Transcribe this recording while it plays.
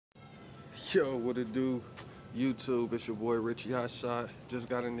Yo, what it do, YouTube? It's your boy RICHEEHOTSHOT. Just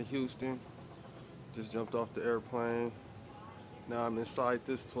got into Houston. Just jumped off the airplane. Now I'm inside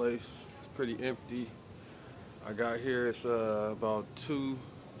this place. It's pretty empty. I got here, it's about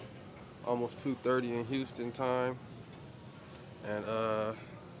almost 2:30 in Houston time. And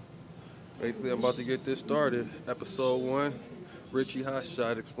basically I'm about to get this started. Episode 1,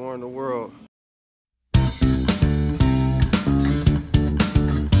 RICHEEHOTSHOT, exploring the world.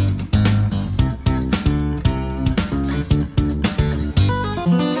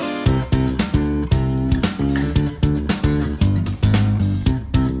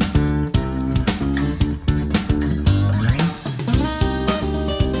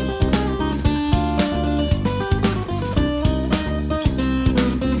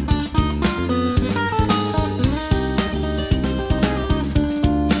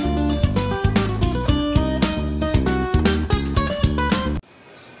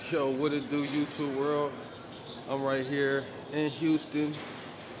 Yo, what it do, YouTube world? I'm right here in Houston.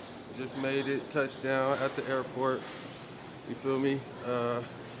 Just made it, touchdown at the airport. You feel me? Y'all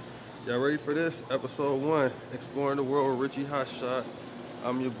ready for this? Episode 1, exploring the world with RICHEEHOTSHOT.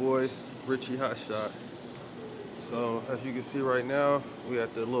 I'm your boy, RICHEEHOTSHOT. So, as you can see right now, we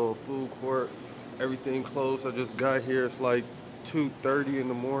at the little food court. Everything closed. I just got here. It's like 2:30 in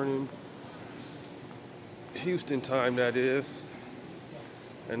the morning. Houston time, that is.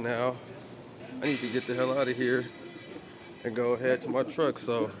 And now I need to get the hell out of here and go ahead to my truck.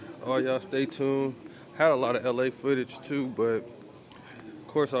 So all y'all stay tuned. Had a lot of LA footage too, but of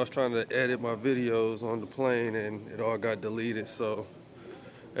course I was trying to edit my videos on the plane and it all got deleted. So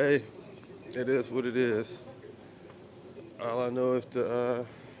hey, it is what it is. All I know is to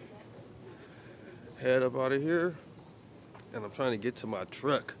head up out of here, and I'm trying to get to my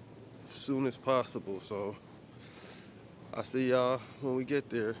truck as soon as possible. So I'll see y'all when we get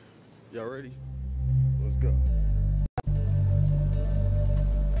there. Y'all ready? Let's go.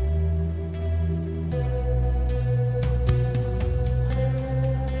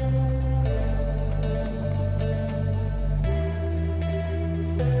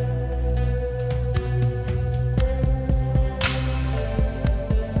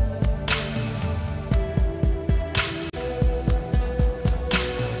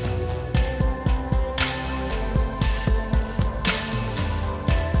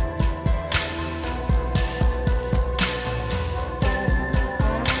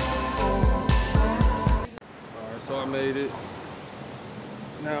 So I made it.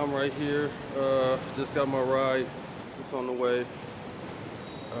 Now I'm right here. Just got my ride. It's on the way.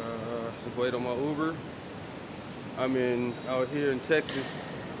 Just wait on my Uber. I'm out here in Texas.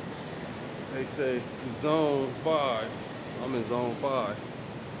 They say zone 5. I'm in zone 5.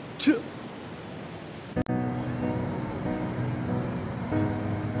 Chill.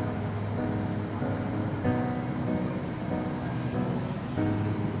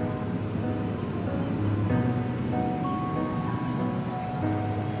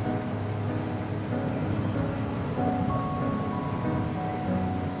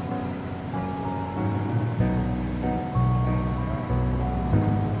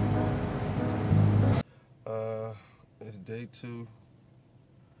 It's day 2.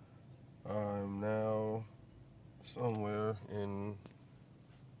 I'm now somewhere in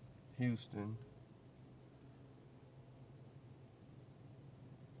Houston,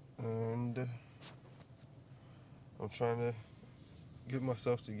 and I'm trying to get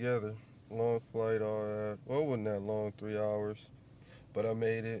myself together. Long flight, all that. Well, it wasn't that long, 3 hours, but I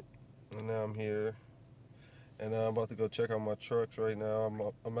made it, and now I'm here. And I'm about to go check out my trucks right now.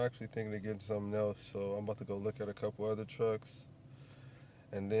 I'm actually thinking of getting something else, so I'm about to go look at a couple other trucks.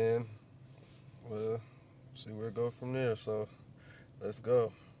 And then, we'll see where it goes from there. So, let's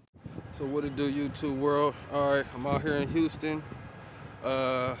go. So what it do, YouTube world? All right, I'm out here in Houston.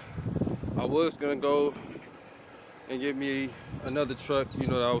 I was gonna go and get me another truck,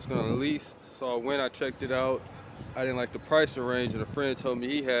 that I was gonna lease. So I checked it out. I didn't like the price range, and a friend told me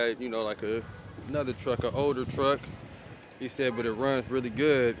he had, like another truck, an older truck. He said, but it runs really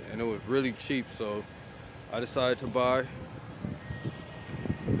good and it was really cheap. So I decided to buy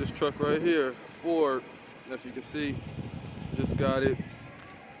this truck right here, Ford. As you can see, just got it.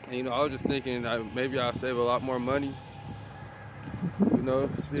 And I was just thinking maybe I'll save a lot more money.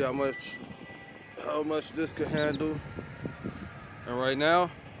 See how much this could handle. And right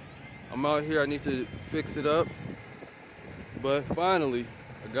now, I'm out here. I need to fix it up. But finally,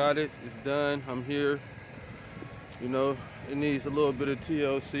 I got it. It's done. I'm here. It needs a little bit of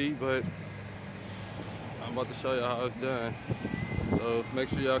TLC, but I'm about to show you how it's done. So make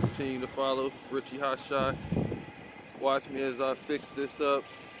sure y'all continue to follow RICHEEHOTSHOT. Watch me as I fix this up.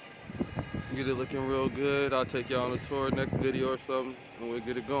 Get it looking real good. I'll take y'all on a tour next video or something, and we'll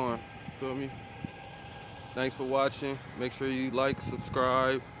get it going. You feel me? Thanks for watching. Make sure you like,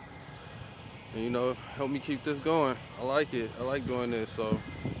 subscribe, and, you know, help me keep this going. I like it. I like doing this, so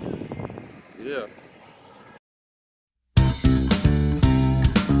yeah.